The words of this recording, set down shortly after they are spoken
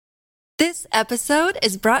This episode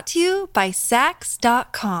is brought to you by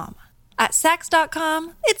Sax.com. At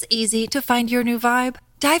Sax.com, it's easy to find your new vibe.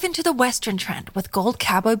 Dive into the Western trend with gold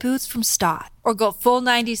cowboy boots from Stott, or go full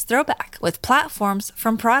 90s throwback with platforms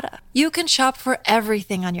from Prada. You can shop for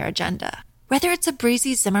everything on your agenda, whether it's a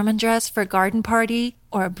breezy Zimmermann dress for a garden party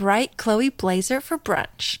or a bright Chloe blazer for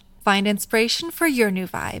brunch. Find inspiration for your new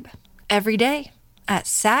vibe every day at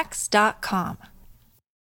Sax.com.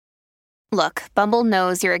 Look, Bumble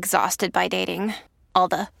knows you're exhausted by dating. All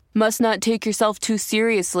the, must not take yourself too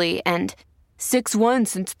seriously, and 6'1"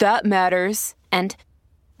 since that matters, and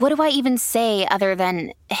what do I even say other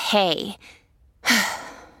than, hey?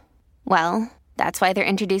 Well, that's why they're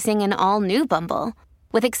introducing an all-new Bumble,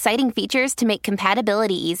 with exciting features to make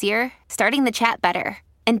compatibility easier, starting the chat better,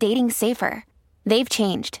 and dating safer. They've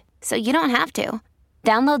changed, so you don't have to.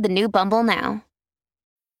 Download the new Bumble now.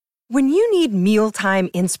 When you need mealtime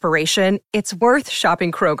inspiration, it's worth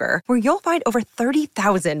shopping Kroger, where you'll find over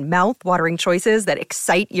 30,000 mouth-watering choices that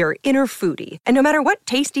excite your inner foodie. And no matter what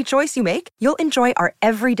tasty choice you make, you'll enjoy our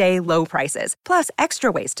everyday low prices, plus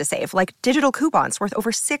extra ways to save, like digital coupons worth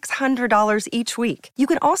over $600 each week. You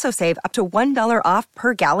can also save up to $1 off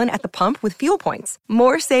per gallon at the pump with fuel points.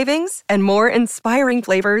 More savings and more inspiring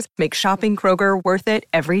flavors make shopping Kroger worth it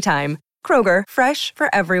every time. Kroger, fresh for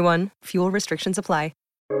everyone. Fuel restrictions apply.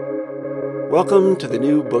 Welcome to the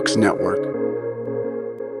New Books Network.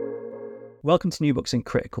 Welcome to New Books in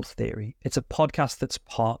Critical Theory. It's a podcast that's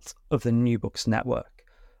part of the New Books Network.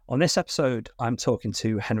 On this episode, I'm talking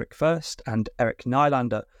to Henrik Fürst and Erik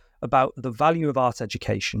Nylander about the value of art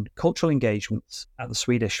education, cultural engagements at the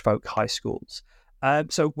Swedish folk high schools.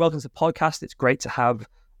 So welcome to the podcast. It's great to have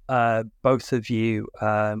both of you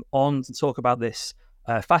on to talk about this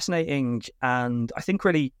fascinating and I think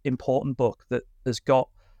really important book that has got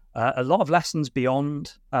a lot of lessons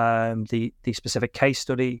beyond the specific case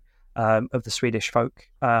study of the Swedish folk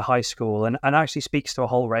high school and actually speaks to a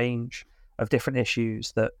whole range of different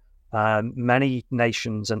issues that many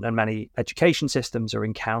nations and many education systems are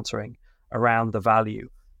encountering around the value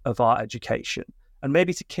of art education. And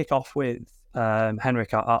maybe to kick off with,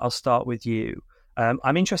 Henrik, I'll start with you.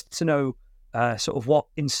 I'm interested to know sort of what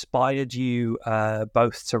inspired you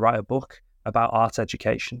both to write a book about art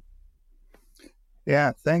education.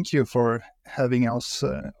 Yeah, thank you for having us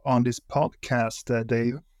on this podcast,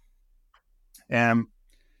 Dave.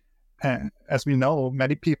 As we know,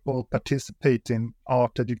 many people participate in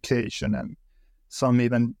art education and some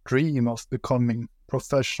even dream of becoming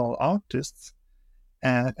professional artists.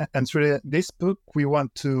 And through this book, we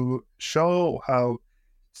want to show how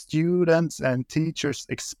students and teachers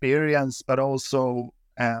experience, but also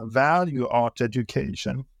value art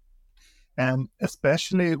education. And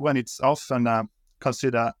especially when it's often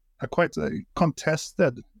considered quite a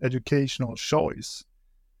contested educational choice.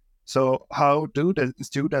 So how do the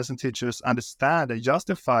students and teachers understand and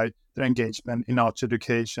justify their engagement in art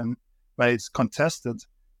education when it's contested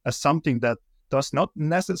as something that does not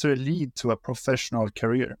necessarily lead to a professional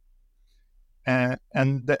career? And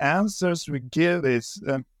the answers we give is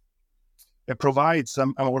it provides a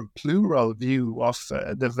more plural view of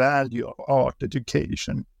the value of art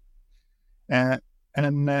education.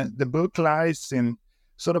 And the book lies in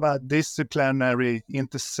sort of a disciplinary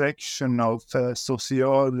intersection of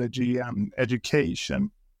sociology and education.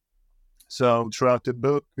 So throughout the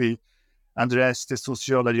book, we address the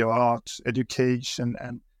sociology of art, education,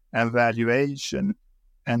 and evaluation.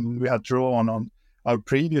 And we are drawn on our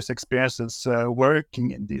previous experiences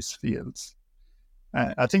working in these fields.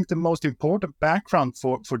 I think the most important background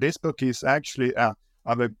for this book is actually a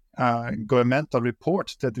governmental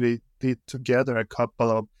report that we did together a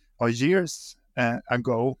couple of years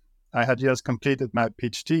ago. I had just completed my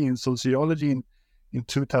PhD in sociology in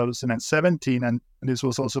 2017, and this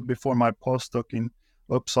was also before my postdoc in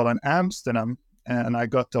Uppsala and Amsterdam. And I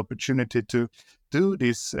got the opportunity to do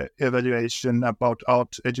this evaluation about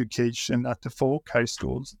art education at the folk high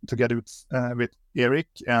schools together with Erik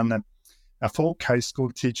and a folk high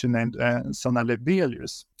school teacher named Sanna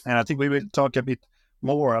Levelius. And I think we will talk a bit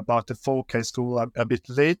more about the folk high school a bit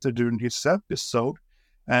later during this episode.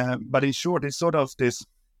 But in short, it's sort of this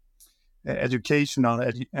educational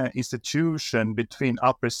institution between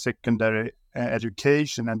upper secondary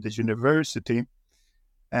education and the university.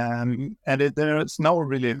 There is no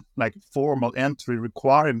really like formal entry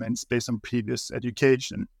requirements based on previous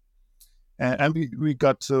education. And we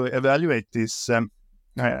got to evaluate this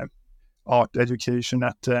art education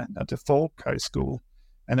at the folk high school.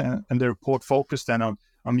 And the report focused then on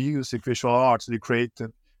music, visual arts, the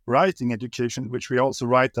creative writing education, which we also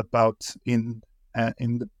write about in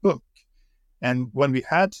the book. And when we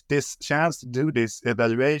had this chance to do this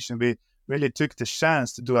evaluation, we really took the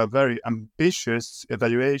chance to do a very ambitious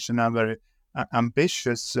evaluation and very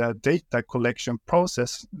ambitious data collection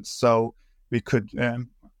process, so we could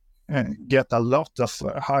get a lot of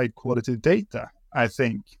high quality data, I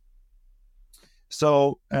think.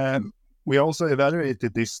 So we also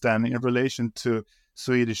evaluated this then in relation to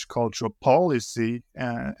Swedish cultural policy,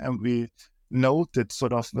 and we noted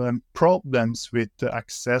sort of problems with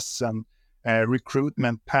access and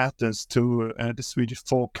recruitment patterns to the Swedish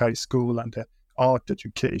folk high school and the art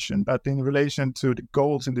education. But in relation to the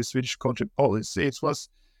goals in the Swedish cultural policy, it was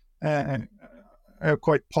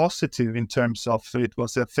quite positive in terms of it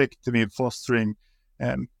was effective in fostering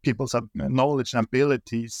people's knowledge and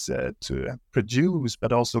abilities to produce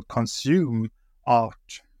but also consume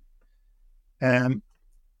art. And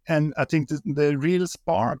I think the real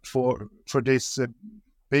spark for this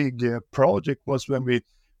big project was when we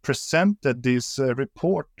presented this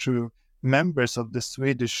report to members of the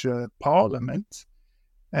Swedish parliament,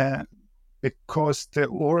 because the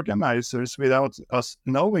organizers, without us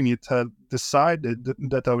knowing it, had decided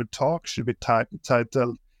that our talk should be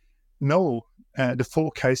titled, "No, the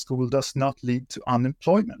folk high school does not lead to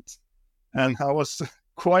unemployment." And I was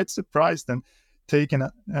quite surprised and taken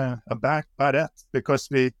aback by that, because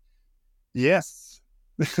yes,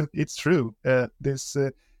 it's true. This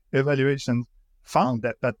evaluation found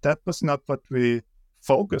that that was not what we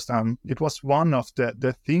focused on. It was one of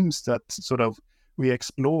the themes that sort of we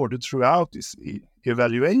explored throughout this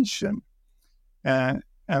evaluation. And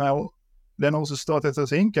I then also started to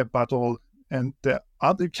think about all and the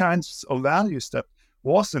other kinds of values that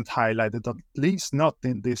wasn't highlighted, at least not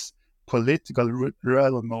in this political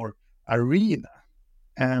realm or arena.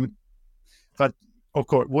 But of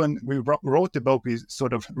course, when we wrote the book, we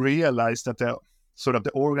sort of realized that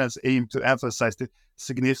the organizers aim to emphasize the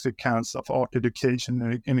significance of art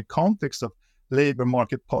education in the context of labor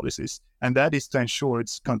market policies, and that is to ensure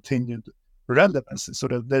its continued relevance.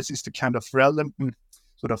 Sort of this is the kind of relevant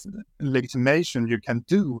sort of legitimation you can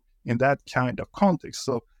do in that kind of context.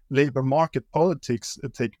 So labor market politics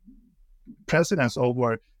take precedence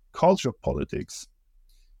over cultural politics.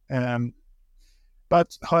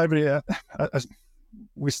 But however,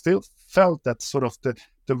 we still felt that sort of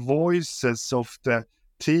the voices of the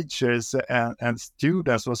teachers and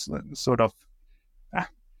students was sort of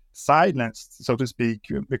silenced, so to speak,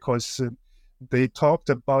 because they talked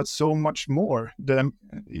about so much more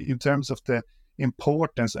in terms of the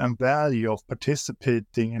importance and value of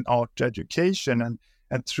participating in art education.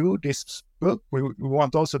 And through this book, we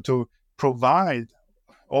want also to provide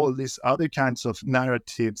all these other kinds of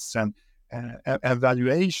narratives and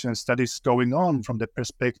evaluations that is going on from the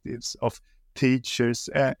perspectives of teachers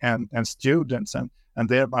and students, and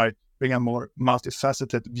thereby bring a more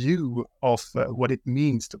multifaceted view of what it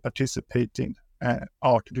means to participate in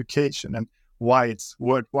art education and why it's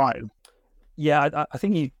worthwhile. Yeah, I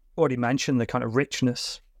think you already mentioned the kind of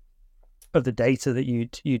richness of the data that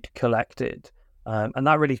you'd collected, and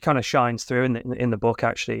that really kind of shines through in the book,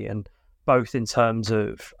 actually, and both in terms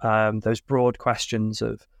of those broad questions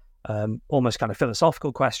of almost kind of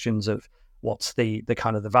philosophical questions of what's the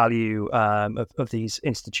kind of the value of these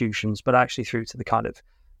institutions, but actually through to the kind of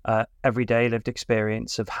everyday lived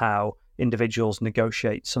experience of how individuals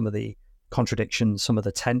negotiate some of the contradictions, some of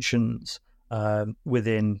the tensions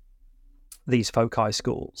within these folk high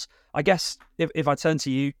schools. I guess if I turn to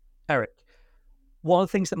you, Erik, one of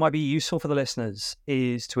the things that might be useful for the listeners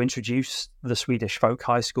is to introduce the Swedish folk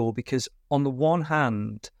high school, because on the one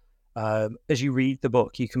hand, as you read the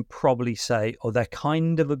book, you can probably say, oh, they're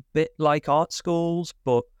kind of a bit like art schools,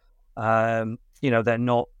 but they're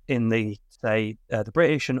not in the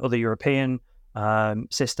British and other European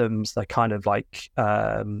systems. They're kind of like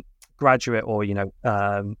graduate or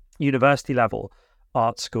university level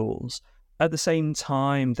art schools. At the same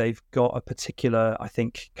time, they've got a particular, I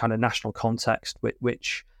think, kind of national context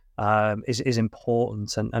which is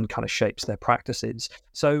important and kind of shapes their practices.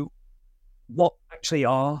 So what actually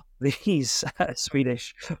are these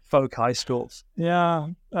Swedish folk high schools? Yeah,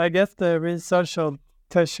 I guess the research of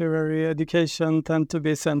tertiary education tend to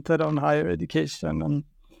be centered on higher education and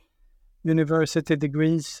university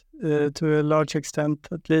degrees to a large extent.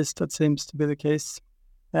 At least that seems to be the case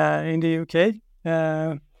in the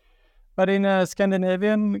UK. But in a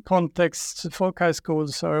Scandinavian context, folk high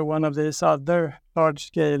schools are one of these other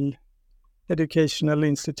large-scale educational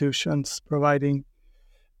institutions providing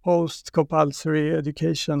post-compulsory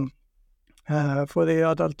education for the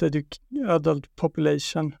adult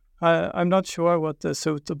population. I'm not sure what the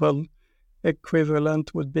suitable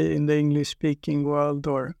equivalent would be in the English-speaking world,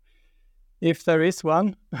 or if there is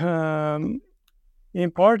one.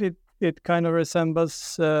 In part, it kind of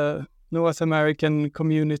resembles North American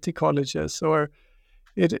community colleges, or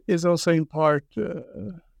it is also in part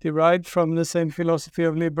derived from the same philosophy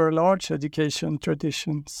of liberal arts education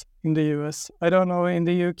traditions in the US. I don't know, in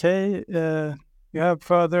the UK, you have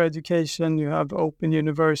further education, you have open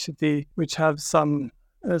university, which have some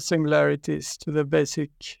similarities to the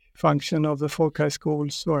basic function of the folk high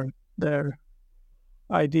schools or their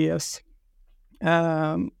ideas.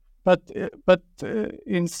 But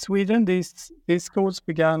in Sweden, these schools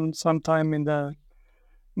began sometime in the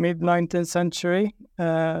mid-19th century,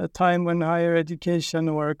 a time when higher education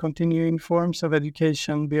or continuing forms of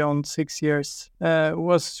education beyond 6 years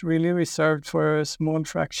was really reserved for a small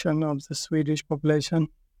fraction of the Swedish population.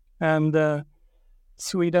 And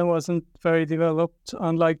Sweden wasn't very developed.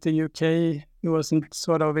 Unlike the UK, it wasn't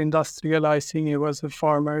sort of industrializing. It was a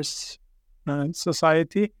farmers'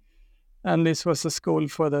 society. And this was a school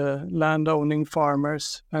for the land-owning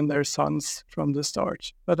farmers and their sons from the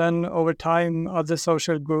start. But then over time, other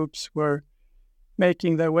social groups were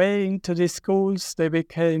making their way into these schools. They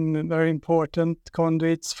became very important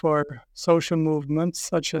conduits for social movements,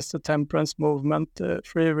 such as the temperance movement, the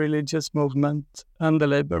free religious movement, and the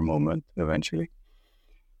labor movement eventually.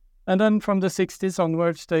 And then from the 60s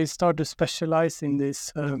onwards, they started to specialize in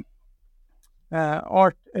this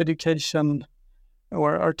art education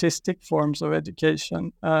or artistic forms of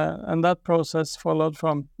education. And that process followed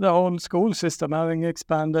from the whole school system having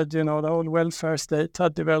expanded, the whole welfare state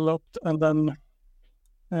had developed. And then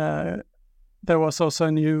there was also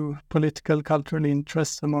a new political, cultural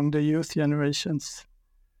interest among the youth generations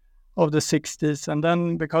of the 60s. And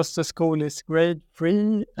then because the school is grade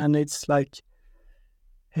free and it's like,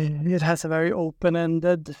 it has a very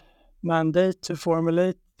open-ended mandate to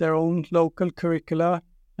formulate their own local curricula.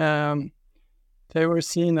 They were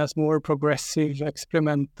seen as more progressive,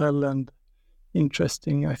 experimental, and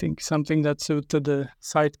interesting. I think something that suited the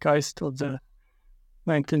zeitgeist of the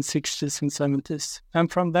 1960s and 70s.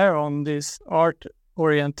 And from there on, these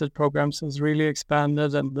art-oriented programs has really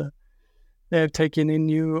expanded, and they have taken in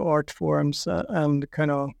new art forms and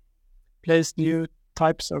kind of placed new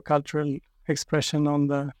types of cultural expression on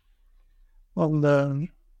the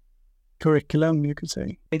curriculum, you could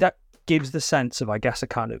say. That gives the sense of, I guess, a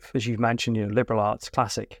kind of, as you've mentioned, liberal arts,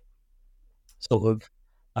 classic sort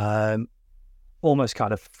of almost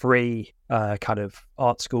kind of free kind of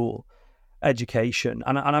art school education.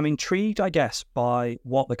 And I'm intrigued, I guess, by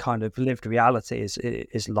what the kind of lived reality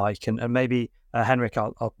is like. And maybe, Henrik,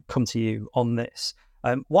 I'll come to you on this.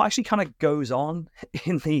 What actually kind of goes on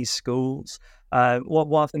in these schools? One of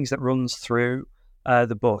the things that runs through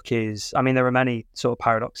the book is, I mean, there are many sort of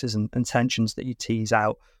paradoxes and tensions that you tease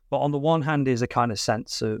out. But on the one hand is a kind of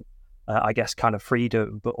sense of, I guess, kind of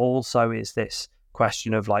freedom, but also is this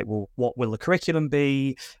question of like, well, what will the curriculum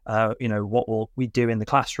be? What will we do in the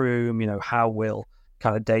classroom? How will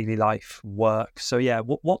kind of daily life work? So yeah,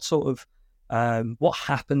 what sort of, what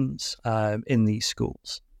happens in these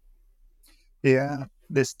schools? Yeah,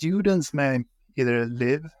 the students may either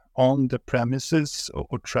live on the premises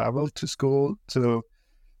or travel to school to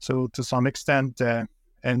some extent,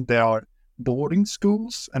 and there are boarding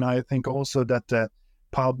schools, and I think also that the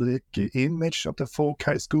public image of the folk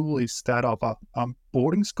high school is that of a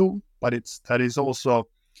boarding school, but that is also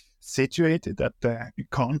situated at the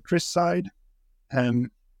countryside, and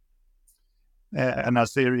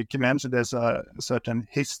as Erik mentioned, there's a certain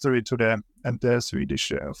history to the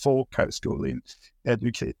Swedish folk high school in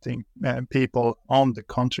educating people on the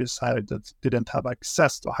countryside that didn't have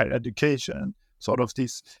access to higher education. Sort of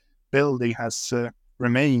this building has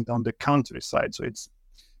remained on the countryside, so it's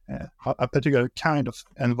a particular kind of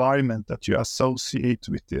environment that you associate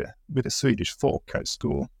with the Swedish folk high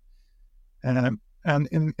school. And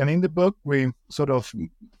in the book we sort of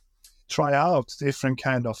try out different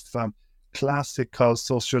kind of classical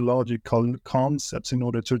sociological concepts in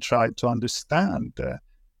order to try to understand the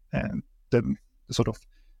sort of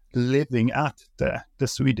living at the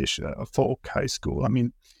Swedish folk high school. I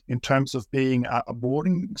mean, in terms of being a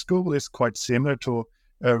boarding school, is quite similar to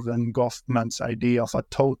Irving Goffman's idea of a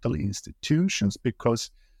total institutions,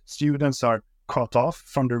 because students are cut off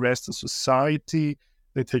from the rest of society.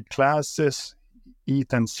 They take classes,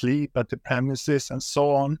 eat and sleep at the premises, and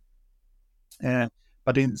so on.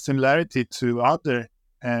 But in similarity to other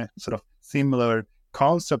sort of similar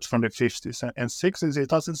concepts from the 50s and 60s, it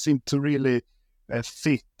doesn't seem to really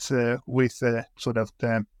fit with sort of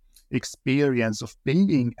the experience of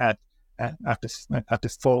being at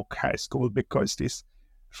the folk high school, because this,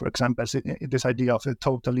 for example, this idea of a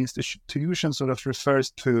total institution sort of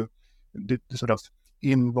refers to the sort of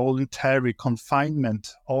involuntary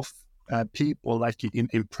confinement of people, like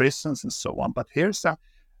in prisons and so on. But here's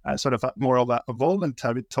sort of more of a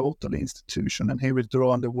voluntary total institution. And here we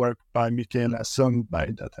draw on the work by Mikaela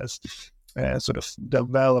Sundberg that has sort of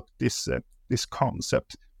developed this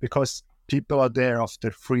concept, because people are there of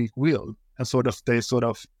their free will, and they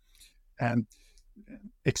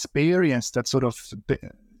experience that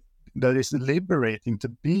that is liberating to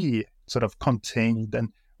be sort of contained, and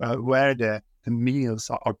where the meals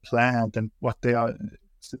are planned, and what they are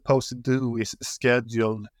supposed to do is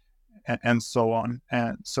scheduled, and so on.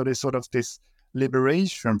 And so there's sort of this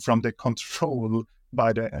liberation from the control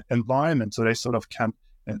by the environment, so they sort of can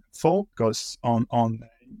focus on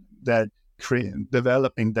their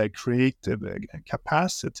developing their creative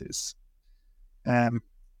capacities. And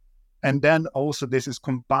then also this is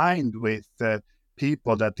combined with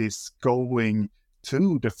people that is going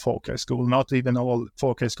to the folk high school. Not even all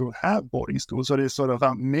folk high school have boarding schools, so there's sort of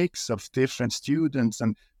a mix of different students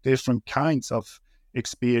and different kinds of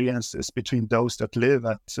experiences between those that live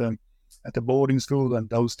at the boarding school and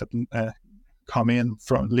those that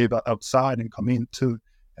live outside and come into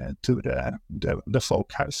the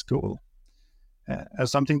folk high school.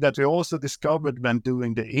 Something that we also discovered when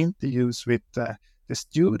doing the interviews with the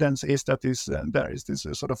students is that there is this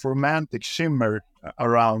sort of romantic shimmer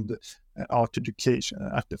around art education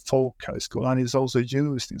at the folk high school, and it's also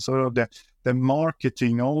used in sort of the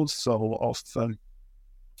marketing also of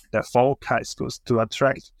the folk high schools to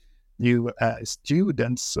attract new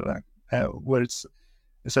students, where it's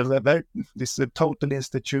this total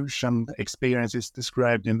institution experience is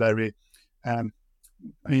described in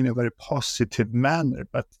in a very positive manner.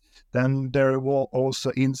 But then there were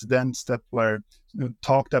also incidents that were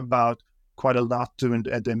talked about quite a lot during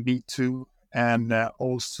the Me Too, and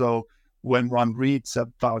also when one reads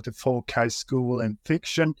about the folk high school and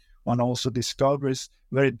fiction, one also discovers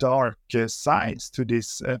very dark sides to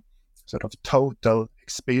this sort of total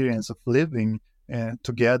experience of living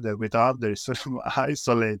together with others, sort of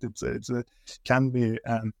isolated. So it can be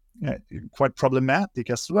quite problematic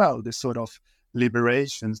as well, this sort of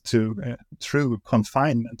liberations through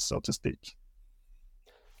confinement, so to speak.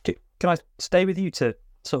 Can I stay with you to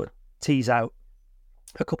sort of tease out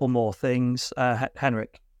a couple more things,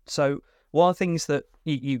 Henrik? So one of the things that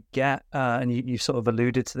you get, and you sort of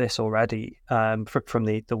alluded to this already from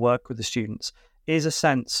the work with the students, is a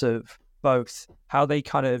sense of both how they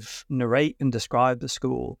kind of narrate and describe the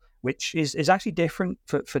school, which is actually different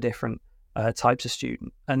for different types of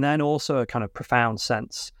student, and then also a kind of profound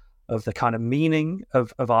sense of the kind of meaning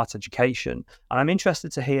of art education. And I'm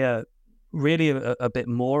interested to hear really a bit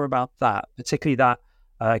more about that, particularly that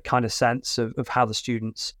kind of sense of how the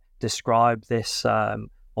students describe this, on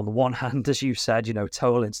the one hand, as you said,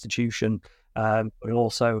 total institution, but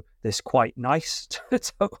also this quite nice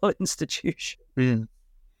total institution.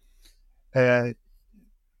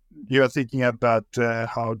 You are thinking about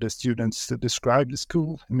how the students describe the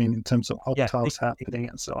school, I mean, in terms of hotels happening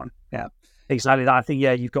and so on. Yeah, exactly that. I think,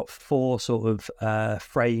 you've got 4 sort of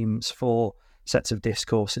frames, 4 sets of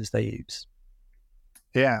discourses they use.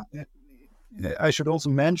 Yeah, I should also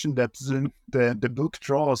mention that the book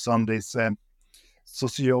draws on this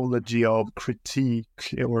sociology of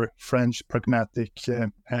critique, or French pragmatic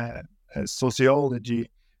sociology.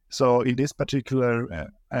 So in this particular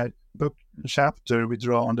book chapter, we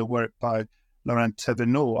draw on the work by Laurent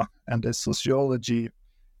Thévenot and the sociology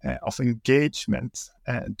of engagement,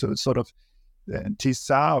 to sort of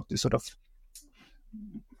tease out the sort of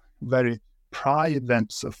very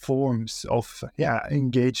private forms of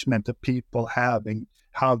engagement that people have, and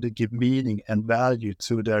how they give meaning and value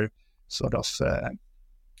to their sort of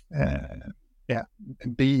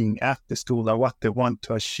being at the school, and what they want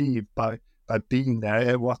to achieve by being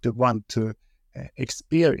there, what they want to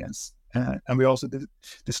experience. And we also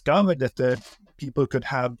discovered that people could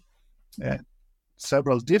have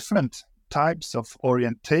several different types of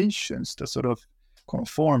orientations to sort of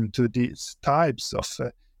conform to these types of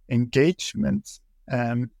engagement.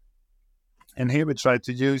 And here we try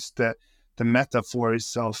to use the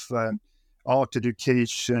metaphors of art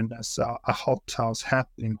education as a hothouse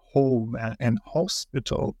happening, home and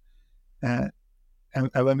hospital. And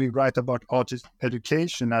when we write about art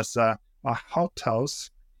education as a hothouse,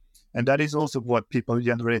 and that is also what people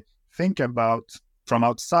generally think about from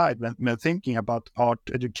outside when thinking about art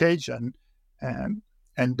education, and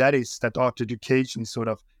that is that art education is sort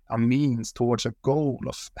of a means towards a goal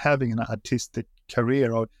of having an artistic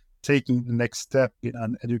career or taking the next step in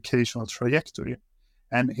an educational trajectory.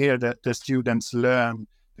 And here the students learn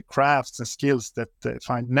the crafts and skills that they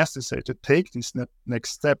find necessary to take these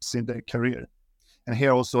next steps in their career. And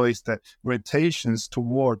here also is the orientations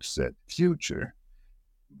towards the future.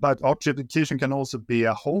 But art education can also be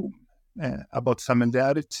a home. about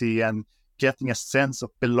familiarity and getting a sense of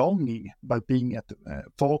belonging by being at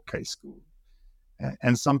folk high school.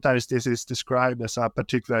 And sometimes this is described as a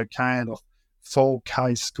particular kind of folk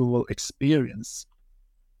high school experience.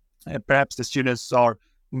 Perhaps the students are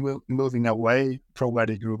moving away from where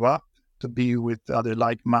they grew up to be with other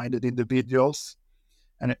like-minded individuals.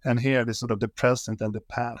 And here the sort of the present and the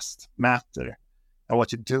past matter, and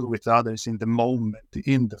what you do with others in the moment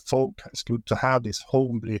in the folk high school, to have this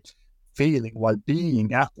homely feeling while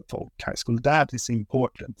being at the folk high school. That is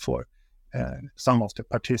important for some of the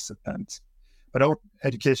participants. But our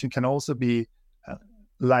education can also be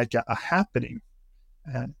like a happening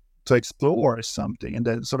to explore something, and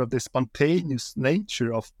then sort of the spontaneous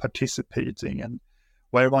nature of participating, and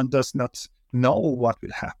where one does not know what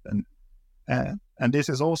will happen. And this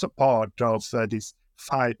is also part of this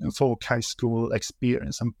folk high school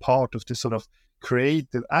experience, and part of the sort of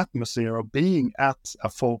creative atmosphere of being at a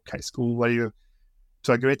folk high school, where you,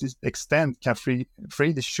 to a great extent, can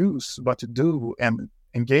freely choose what to do and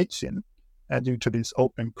engage in due to this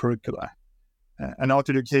open curricula. And art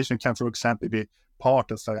education can, for example, be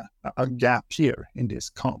part of a gap year in this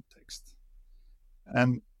context.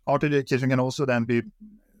 And art education can also then be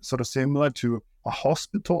sort of similar to a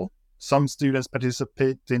hospital. Some students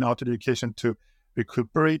participate in art education to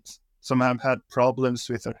recuperate. Some have had problems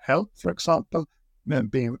with their health, for example,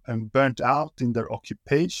 being burnt out in their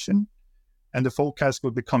occupation. And the folk high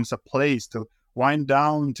school becomes a place to wind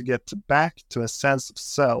down, to get back to a sense of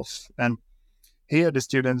self. And here the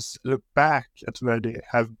students look back at where they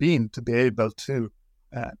have been to be able to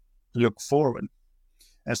look forward.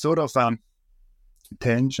 And sort of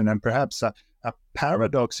tension and perhaps a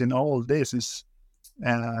paradox in all this is,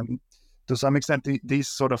 to some extent, these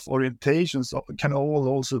sort of orientations can all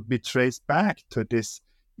also be traced back to this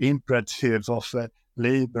imperative of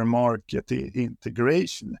labor market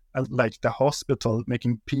integration, like the hospital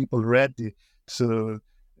making people ready to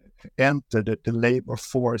enter the labor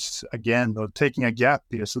force again, or taking a gap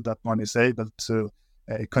year so that one is able to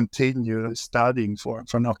continue studying for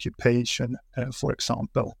an occupation, for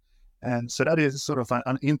example. And so that is sort of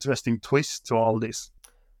an interesting twist to all this.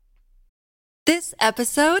 This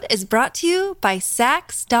episode is brought to you by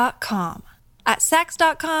Sax.com. At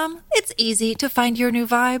Sax.com, it's easy to find your new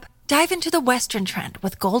vibe. Dive into the Western trend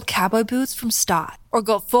with gold cowboy boots from Stott, or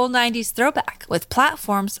go full 90s throwback with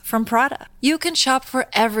platforms from Prada. You can shop for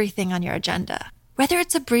everything on your agenda, whether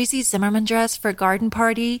it's a breezy Zimmermann dress for a garden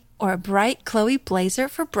party or a bright Chloe blazer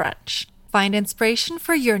for brunch. Find inspiration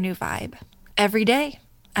for your new vibe every day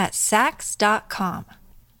at Sax.com.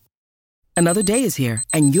 Another day is here,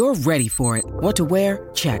 and you're ready for it. What to wear?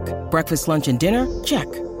 Check. Breakfast, lunch, and dinner? Check.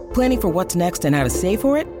 Planning for what's next and how to save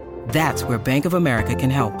for it? That's where Bank of America can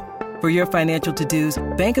help. For your financial to-dos,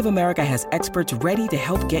 Bank of America has experts ready to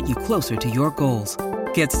help get you closer to your goals.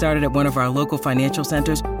 Get started at one of our local financial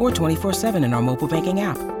centers or 24/7 in our mobile banking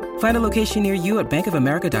app. Find a location near you at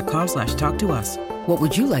bankofamerica.com/talktous. What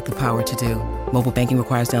would you like the power to do? Mobile banking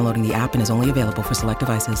requires downloading the app and is only available for select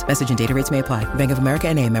devices. Message and data rates may apply. Bank of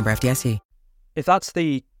America NA, member FDIC. If that's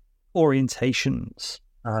the orientations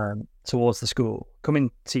towards the school,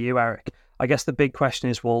 coming to you, Erik, I guess the big question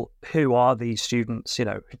is, well, who are these students? You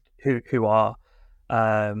know, who are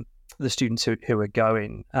the students who are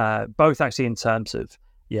going, both actually in terms of,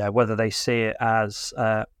 whether they see it as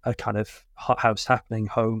a kind of house happening,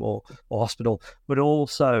 home or hospital, but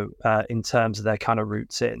also in terms of their kind of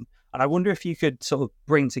roots in. And I wonder if you could sort of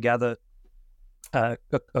bring together a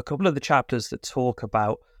couple of the chapters that talk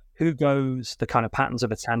about who goes, the kind of patterns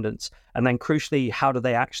of attendance, and then crucially, how do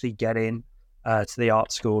they actually get in to the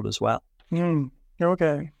art school as well?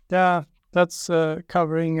 Okay. Yeah, that's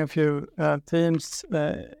covering a few themes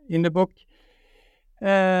in the book.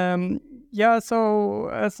 So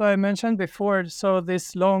as I mentioned before, so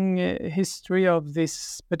this long history of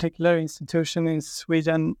this particular institution in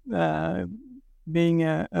Sweden being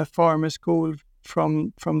a farmer school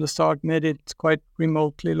from the start made it quite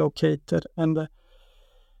remotely located. And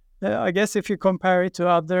I guess if you compare it to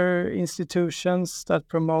other institutions that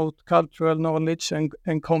promote cultural knowledge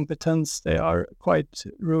and competence, they are quite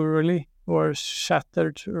rurally or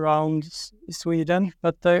shattered around Sweden.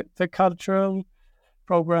 But the cultural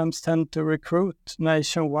programs tend to recruit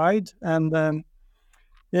nationwide. And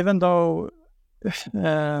even though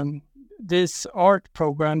these art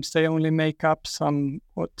programs, they only make up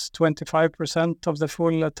 25% of the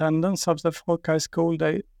full attendance of the folk high school,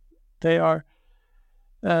 they are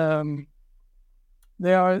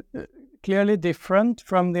clearly different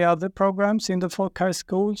from the other programs in the folk high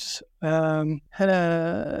schools.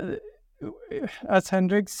 As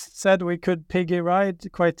Henrik said, we could piggy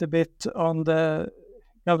ride quite a bit on the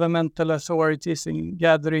governmental authorities in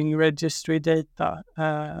gathering registry data,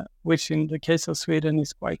 which in the case of Sweden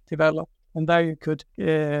is quite developed. And there you could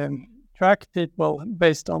track people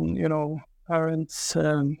based on, parents'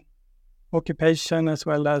 occupation as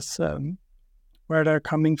well as where they're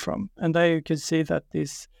coming from. And there you can see that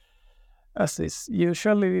this, as is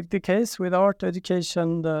usually the case with art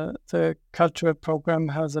education, the cultural program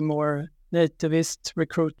has a more nativist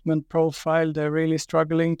recruitment profile. They're really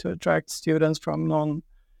struggling to attract students from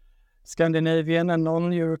non-Scandinavian and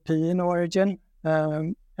non-European origin.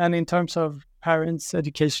 And in terms of parents'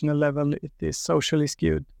 educational level, it is socially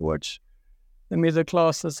skewed towards the middle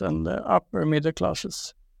classes and the upper middle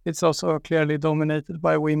classes. It's also clearly dominated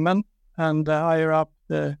by women, and the higher up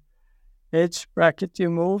the age bracket you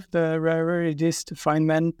move, the rarer it is to find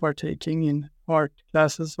men partaking in art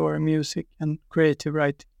classes or music and creative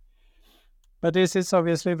writing. But this is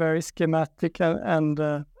obviously very schematic, and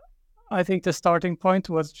I think the starting point,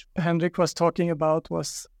 what Henrik was talking about,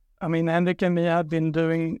 was, Henrik and me had been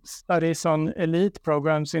doing studies on elite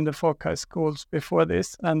programs in the folk high schools before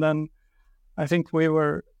this, and then I think we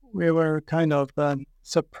were kind of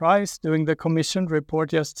surprised doing the commissioned report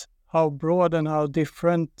just how broad and how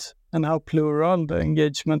different and how plural the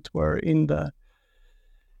engagement were in the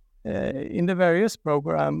various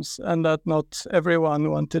programs, and that not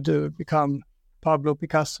everyone wanted to become Pablo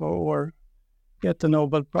Picasso or get the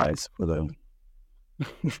Nobel Prize for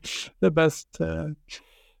the best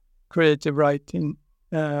creative writing.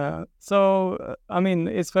 It's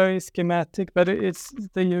very schematic, but it's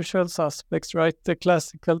the usual suspects, right? The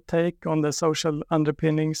classical take on the social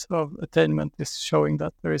underpinnings of attainment is showing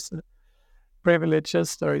that there is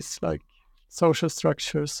privileges, there is like social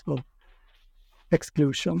structures of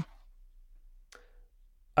exclusion.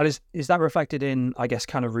 And is that reflected in, I guess,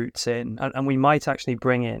 kind of roots in, and we might actually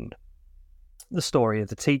bring in the story of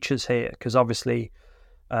the teachers here, because obviously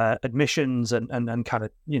admissions and kind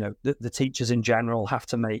of, the teachers in general have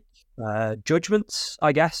to make judgments,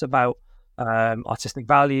 I guess, about artistic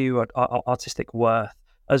value or artistic worth,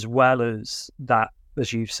 as well as that,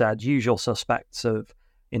 as you've said, usual suspects of,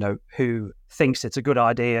 who thinks it's a good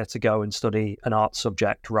idea to go and study an art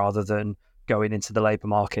subject rather than going into the labour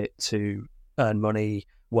market to earn money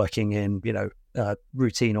working in,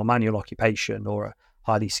 routine or manual occupation or a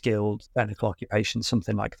highly skilled technical occupation,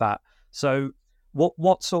 something like that. So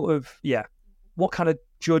what kind of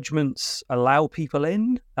judgments allow people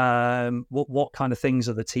in? What kind of things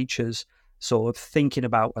are the teachers sort of thinking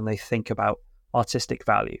about when they think about artistic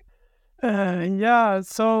value?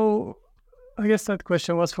 So I guess that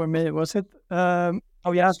question was for me, was it?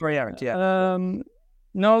 That's for Erik, yeah.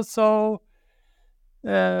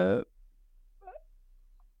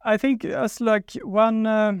 I think as like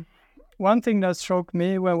one thing that struck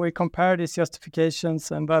me when we compared these justifications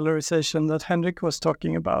and valorization that Henrik was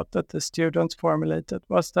talking about, that the students formulated,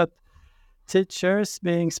 was that teachers,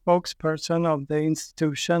 being spokesperson of the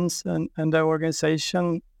institutions and the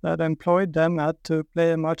organization that employed them, had to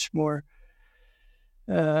play a much more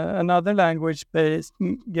another language-based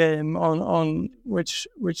game on which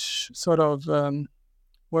sort of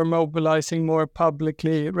were mobilizing more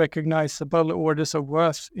publicly recognizable orders of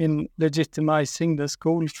worth in legitimizing the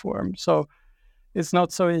school form. So it's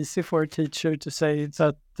not so easy for a teacher to say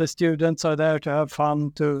that the students are there to have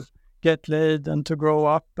fun, to get laid and to grow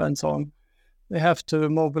up and so on. They have to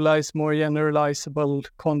mobilize more generalizable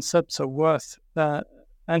concepts of worth.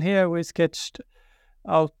 And here we sketched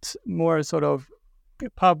out more sort of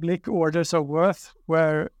public orders of worth,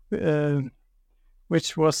 where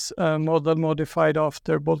which was a model modified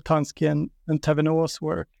after Boltanski and Taverneau's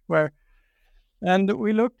work, and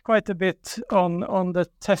we looked quite a bit on the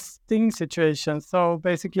testing situation. So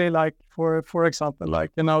basically, like for example,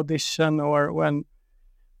 like an audition, or when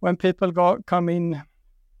people come in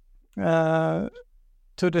to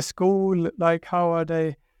the school, like how are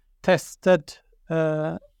they tested?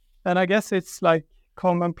 And I guess it's like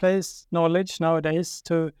commonplace knowledge nowadays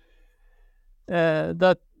to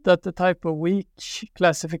that the type of weak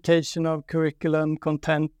classification of curriculum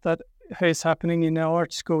content that is happening in an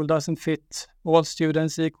art school doesn't fit all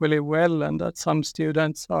students equally well, and that some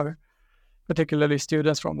students are, particularly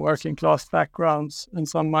students from working class backgrounds and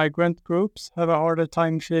some migrant groups, have a harder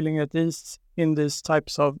time feeling at ease in these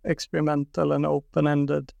types of experimental and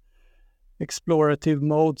open-ended explorative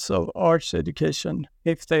modes of arts education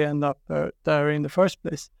if they end up there in the first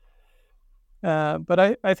place.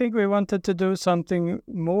 But I think we wanted to do something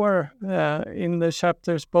more in the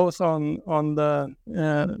chapters, both on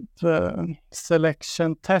the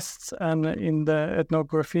selection tests and in the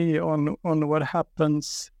ethnography on what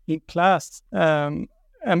happens in class. And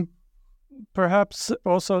perhaps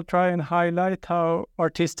also try and highlight how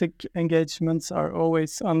artistic engagements are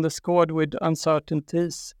always underscored with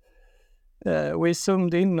uncertainties. We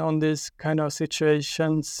zoomed in on these kind of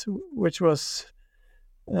situations, which was,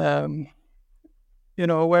 where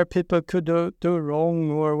people could do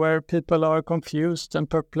wrong, or where people are confused and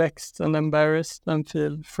perplexed and embarrassed and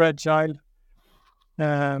feel fragile.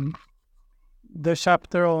 The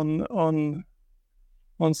chapter on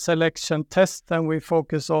selection test, and we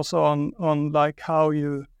focus also on like how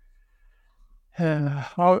you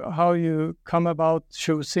come about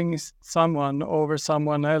choosing someone over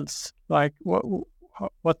someone else. Like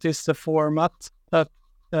what is the format that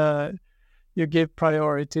you give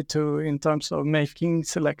priority to in terms of making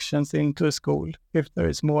selections into a school? If there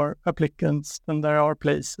is more applicants than there are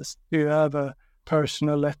places, do you have a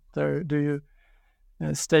personal letter? Do you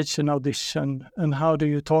stage an audition? And how do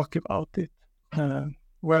you talk about it?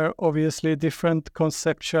 Where obviously different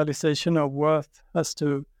conceptualization of worth has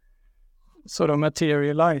to sort of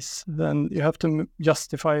materialize, then you have to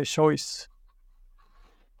justify a choice.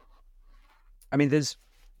 I mean,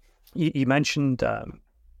 you mentioned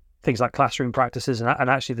things like classroom practices, and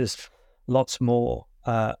actually there's lots more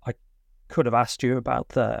I could have asked you about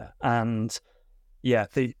there. And yeah,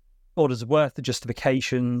 the orders of worth, the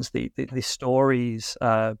justifications, the stories,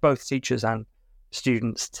 both teachers and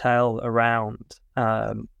students tell around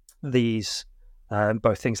these,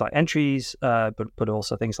 both things like entries, but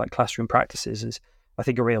also things like classroom practices, is, I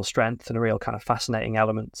think, a real strength and a real kind of fascinating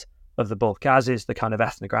element of the book, as is the kind of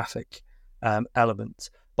ethnographic element.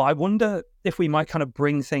 But I wonder if we might kind of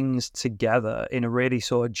bring things together in a really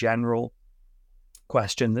sort of general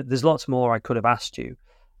question. That there's lots more I could have asked you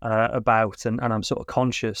about, and I'm sort of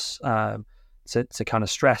conscious to kind of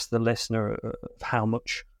stress the listener of how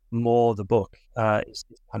much more the book is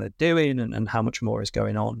kind of doing, and how much more is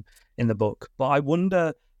going on in the book. But I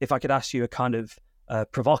wonder if I could ask you a kind of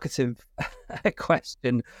provocative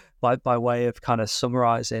question by way of kind of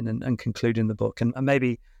summarizing and concluding the book. And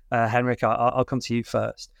maybe, Henrik, I'll come to you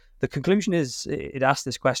first. The conclusion is, it asks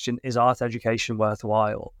this question: is art education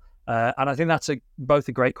worthwhile? And I think that's both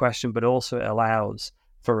a great question, but also it allows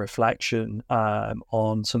for reflection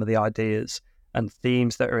on some of the ideas and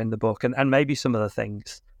themes that are in the book, and maybe some of the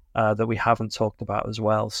things that we haven't talked about as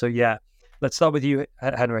well. So yeah, let's start with you,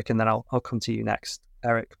 Henrik, and then I'll come to you next,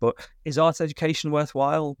 Erik. But is art education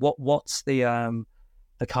worthwhile? What's the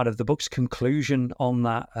kind of the book's conclusion on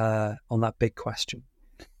that big question?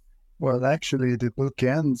 Well, actually, the book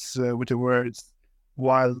ends with the words,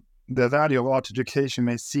 while the value of art education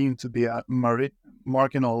may seem to be a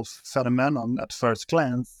marginal phenomenon at first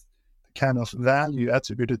glance, the kind of value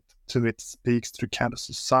attributed to it speaks to the kind of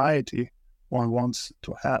society one wants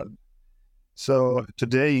to have. So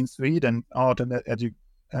today in Sweden, art and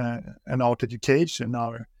art education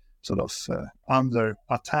are sort of under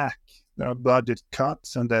attack. There are budget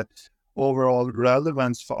cuts, and the overall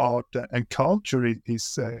relevance for art and culture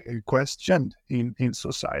is questioned in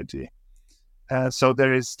society. So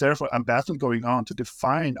there is therefore a battle going on to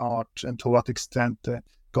define art and to what extent the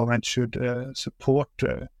government should support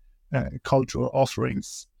cultural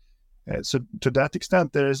offerings. So to that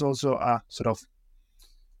extent, there is also a sort of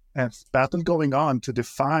battle going on to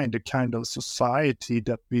define the kind of society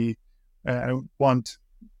that we want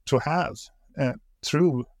to have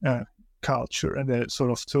through culture, and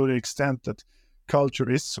sort of to the extent that culture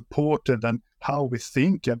is supported, and how we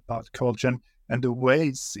think about culture, and the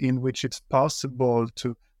ways in which it's possible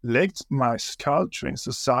to legitimize culture in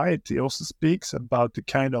society also speaks about the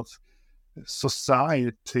kind of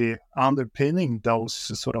society underpinning those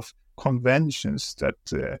sort of conventions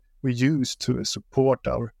that we use to support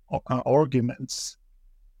our arguments.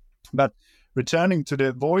 But returning to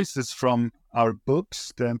the voices from our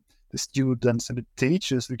books, the students and the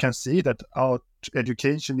teachers, we can see that art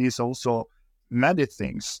education is also many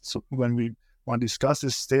things. So when one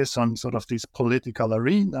discusses this on sort of this political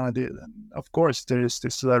arena, of course there is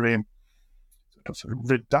this very sort of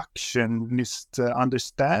reductionist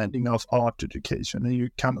understanding of art education, and you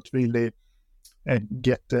cannot really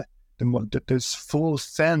get this full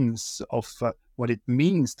sense of what it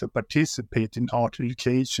means to participate in art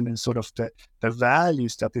education, and sort of the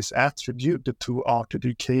values that is attributed to art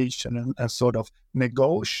education, and sort of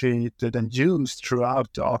negotiated and used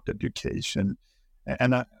throughout the art education.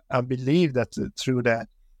 And I believe that through the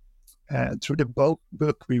book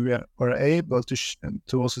we were able to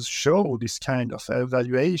also show this kind of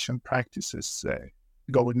evaluation practices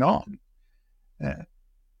going on.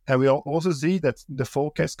 And we also see that the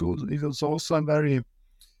folk school is also a very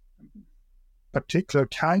particular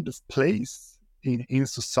kind of place in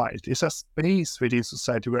society. It's a space within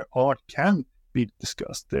society where art can be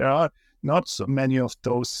discussed. There are not so many of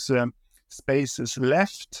those spaces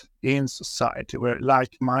left in society where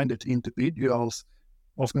like-minded individuals,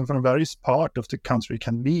 often from various parts of the country,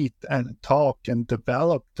 can meet and talk and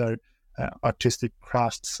develop their artistic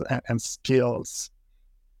crafts and skills,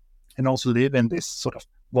 and also live in this sort of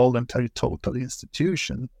voluntary total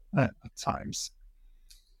institution at times.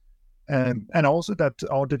 And also that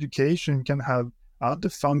art education can have other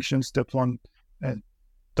functions that one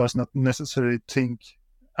does not necessarily think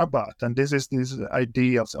about. And this is this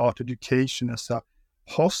idea of art education as a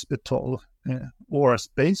hospital or a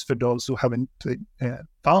space for those who haven't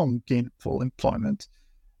found gainful employment.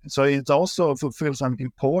 So it also fulfills an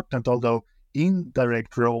important, although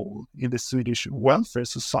indirect, role in the Swedish welfare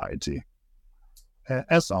society.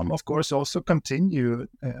 And some, of course, also continue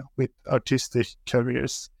with artistic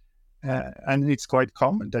careers. And it's quite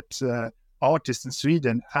common that artists in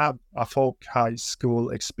Sweden have a folk high school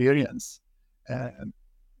experience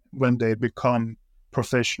when they become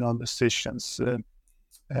professional musicians,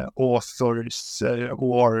 authors,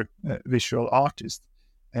 or visual artists.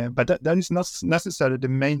 But that is not necessarily the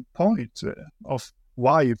main point of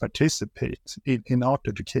why you participate in art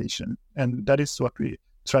education. And that is what we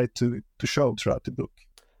try to show throughout the book.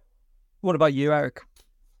 What about you, Erik?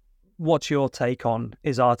 What's your take on,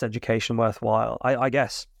 is art education worthwhile? I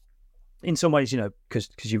guess in some ways, because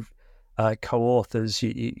you've co-authors,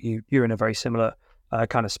 you're in a very similar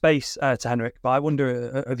kind of space to Henrik. But I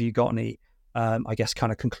wonder, have you got any, I guess,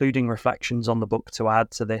 kind of concluding reflections on the book to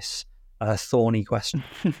add to this thorny question?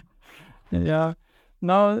 Yeah.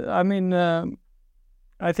 No, I mean,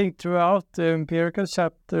 I think throughout the empirical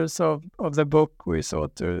chapters of the book, we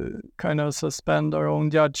sought to kind of suspend our own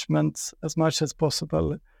judgments as much as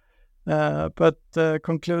possible. But the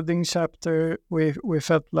concluding chapter, we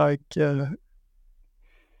felt like, we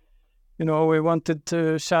wanted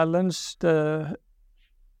to challenge the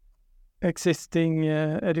existing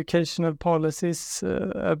educational policies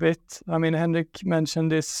a bit. I mean, Henrik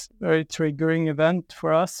mentioned this very triggering event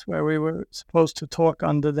for us where we were supposed to talk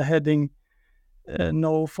under the heading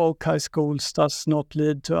 "No folk high schools does not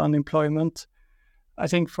lead to unemployment." I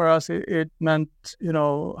think for us it meant,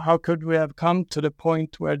 how could we have come to the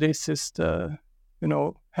point where this is the,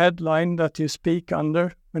 headline that you speak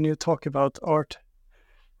under when you talk about art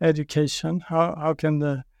education? How can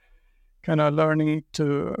the kind of learning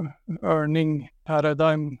to earning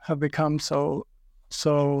paradigm have become so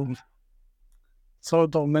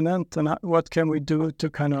dominant, and what can we do to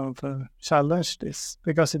kind of challenge this?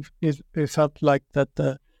 Because it felt like that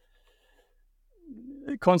the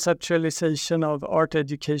conceptualization of art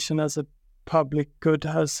education as a public good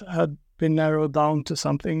had been narrowed down to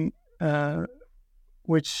something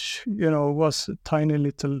which was a tiny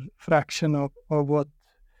little fraction of what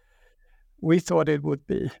we thought it would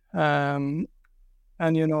be. And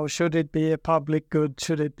should it be a public good?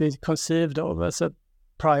 Should it be conceived of as a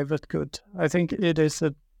private good? I think it is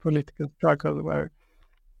a political struggle where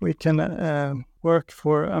we can work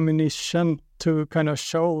for ammunition to kind of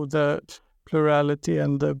show the plurality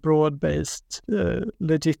and the broad-based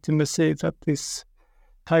legitimacy that these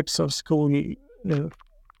types of schools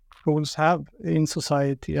have in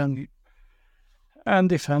society, and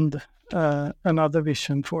defend another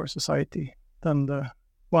vision for society than the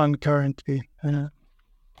one currently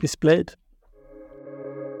displayed.